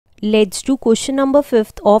Let's do question number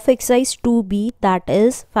 5th of exercise 2b, that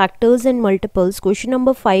is factors and multiples. Question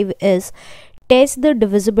number 5 is test the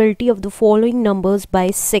divisibility of the following numbers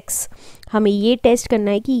by 6. हमें ये test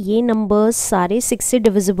करना है कि ये numbers सारे 6 से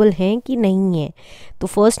divisible हैं कि नहीं है. तो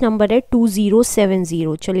फर्स्ट नंबर है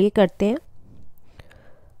 2070. चलिए करते हैं.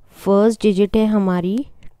 फर्स्ट डिजिट है हमारी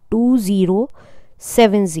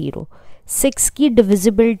 2070. 6 की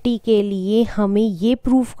डिविजिबिलिटी के लिए हमें ये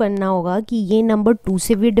प्रूफ करना होगा कि ये नंबर 2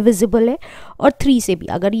 से भी डिविजिबल है और 3 से भी.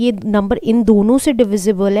 अगर ये नंबर इन दोनों से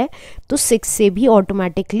डिविजिबल है तो 6 से भी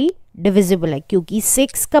ऑटोमेटिकली डिविजिबल है, क्योंकि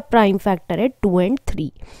 6 का प्राइम फैक्टर है 2 और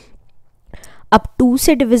 3. अब 2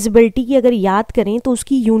 से डिविजिबिलिटी की अगर याद करें तो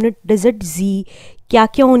उसकी यूनिट डिजिट जी क्या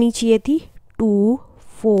क्या होनी चाहिए थी? 2,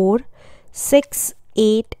 4, 6,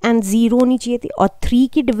 8 एंड 0 होनी चाहिए थी. और 3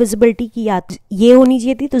 की डिविजिबिलिटी की याद ये होनी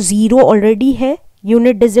चाहिए थी, तो 0 ऑलरेडी है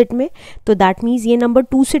यूनिट डिजिट में, तो दैट मीन्स ये नंबर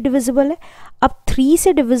 2 से डिविजिबल है. अब 3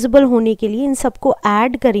 से डिविजिबल होने के लिए इन सबको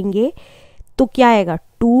ऐड करेंगे तो क्या आएगा?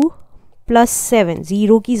 2 + 7.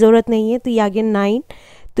 0 की ज़रूरत नहीं है तो ये आ गया 9.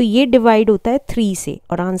 तो ये डिवाइड होता है 3 से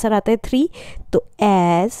और आंसर आता है 3. तो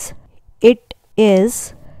as it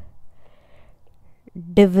is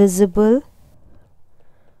divisible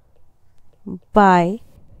by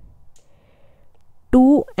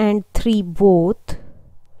 2 and 3 both,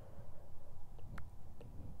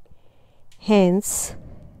 hence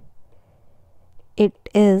it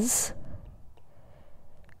is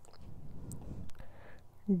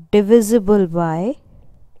divisible by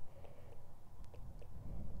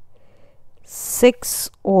 6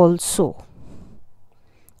 also.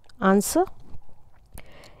 Answer.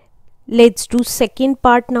 Let's do second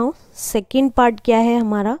part now. Second part क्या है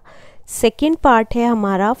हमारा? सेकेंड पार्ट है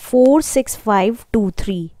हमारा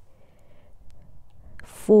 46523.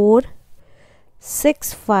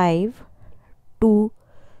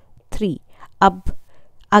 46523. अब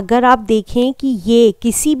अगर आप देखें कि ये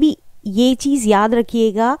किसी भी, ये चीज़ याद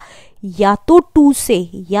रखिएगा, या तो 2 से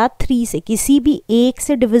या 3 से, किसी भी एक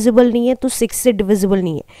से डिविजिबल नहीं है तो 6 से डिविजिबल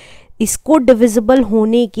नहीं है. इसको डिविजिबल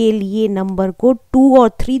होने के लिए नंबर को 2 और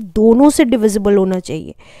 3 दोनों से डिविजिबल होना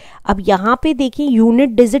चाहिए. अब यहाँ पे देखें यूनिट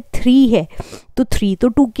डिजिट 3 है, तो 3 तो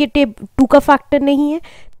 2 का फैक्टर नहीं है,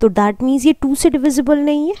 तो दैट मीन्स ये 2 से डिविजिबल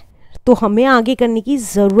नहीं है, तो हमें आगे करने की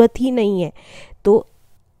ज़रूरत ही नहीं है. तो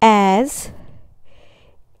as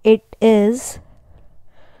it is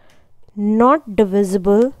not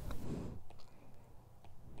divisible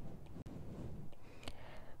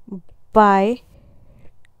by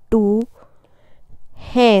 2,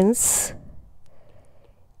 hence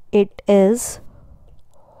it is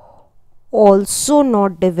also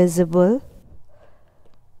not divisible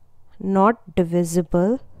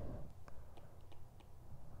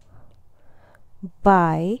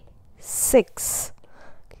by 6.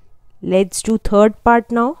 Let's do third part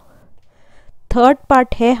now. Third part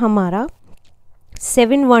है हमारा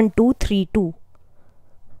 71232.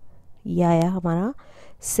 यह आया हमारा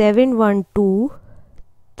 71232.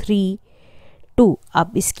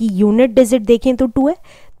 अब इसकी यूनिट डिजिट देखें तो 2 है,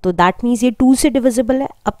 तो दैट मीन्स ये 2 से डिविजिबल है.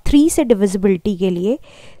 अब 3 से डिविजिबिलिटी के लिए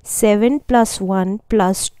 7 + 1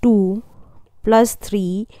 + 2 +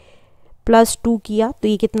 3 + 2 किया तो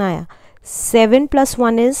ये कितना आया? 7 +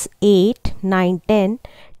 1 is 8, 9, 10.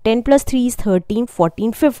 10 + 3 is 13,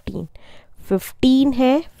 14, 15. 15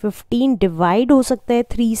 है, 15 डिवाइड हो सकता है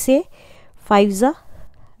 3 से, 5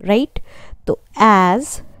 राइट. तो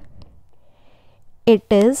as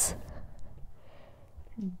it is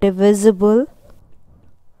divisible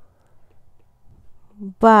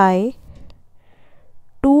by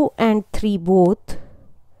 2 and 3 both,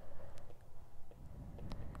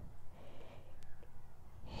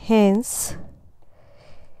 hence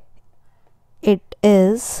it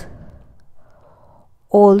is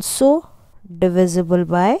also divisible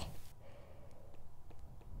by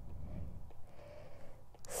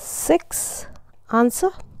 6.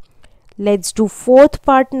 Answer. Let's do fourth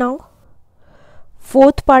part now.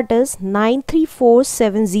 Fourth part is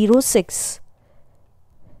 934706.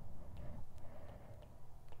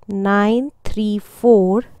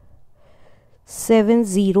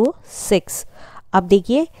 934706. अब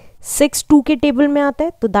देखिए 6 2 के टेबल में आता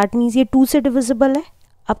है, तो दैट मीन्स ये 2 से डिविजिबल है.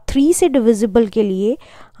 अब 3 से डिविजिबल के लिए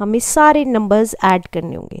हमें सारे नंबर्स ऐड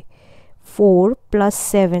करने होंगे. 4 +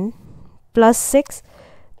 7 + 6,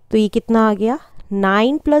 तो ये कितना आ गया?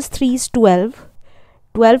 9 + 3 is 12.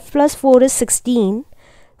 12 + 4 is 16.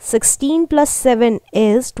 16 + 7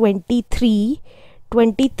 is 23.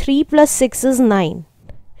 23 + 6 is 9.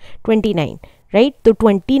 29, right. तो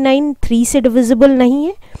 29 3 से डिविजिबल नहीं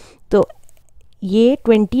है, तो ये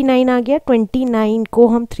 29 आ गया. 29 को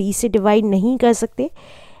हम 3 से डिवाइड नहीं कर सकते,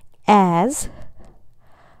 as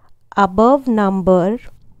above number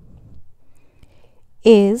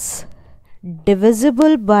is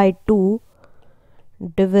divisible by 2,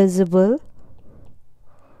 divisible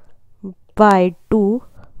by 2,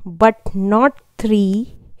 but not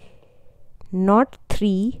 3, not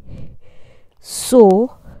 3,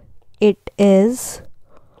 so it is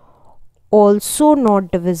also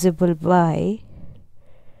not divisible by,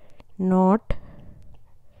 not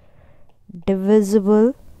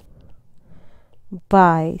divisible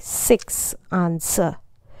by 6. Answer.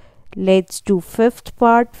 Let's do fifth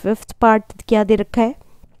part. Fifth part क्या दे रखा है?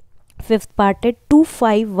 Fifth part है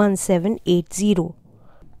 251780,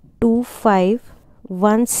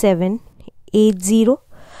 251780.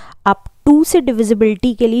 अब 2 से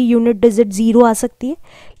divisibility के लिए unit digit 0 आ सकती है,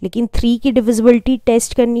 लेकिन 3 की डिविजिबिलिटी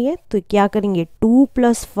टेस्ट करनी है तो क्या करेंगे? 2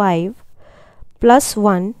 + 5 +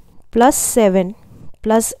 1 + 7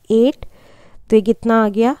 + 8, तो ये कितना आ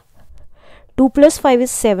गया? 2 + 5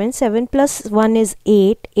 is 7, 7 + 1 is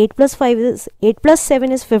 8, 8 + 5 is 8 +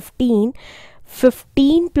 7 is 15,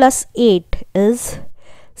 15 + 8 is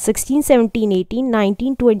 16, 17, 18,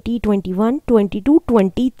 19, 20, 21, 22,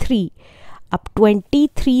 23. अब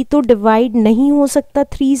 23 तो डिवाइड नहीं हो सकता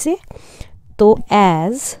 3 से, तो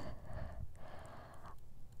as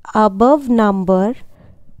above number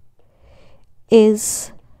is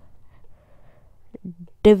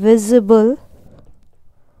divisible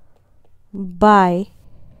by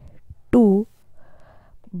 2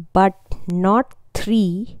 but not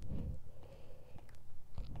 3,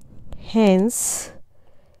 hence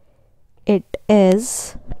it is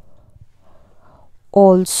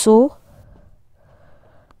also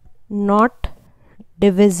not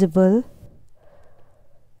divisible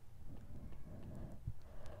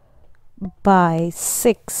by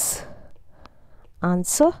 6.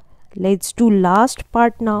 Answer. Let's do last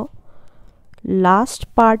part now.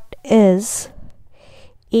 Last part is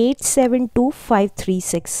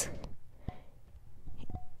 872536.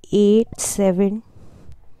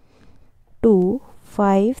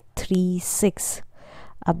 872536.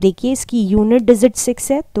 अब देखिए इसकी यूनिट डिजिट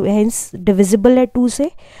 6 है, तो हेंस डिविजिबल है 2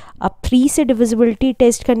 से. अब 3 से डिविजिबिलिटी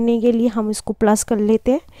टेस्ट करने के लिए हम इसको प्लस कर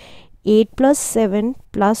लेते हैं. 8 + 7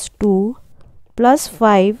 + 2 +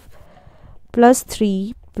 5 +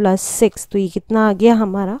 3 + 6, तो ये कितना आ गया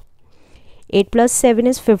हमारा? 8 + 7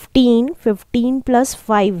 is 15, 15 +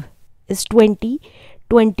 5 is 20,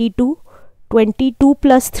 22, 22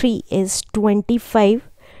 + 3 is 25,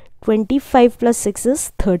 25 + 6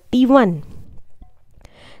 is 31.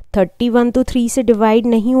 31 तो 3 से डिवाइड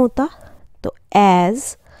नहीं होता, तो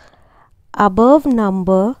as above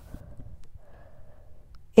number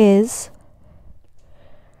is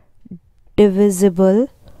divisible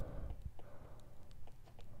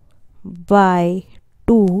by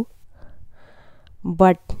 2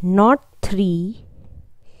 but not 3,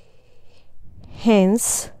 hence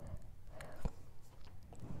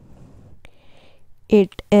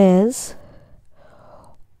it is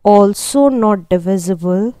also not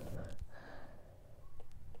divisible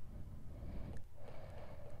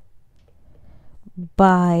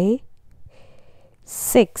by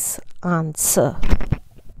 6. Answer.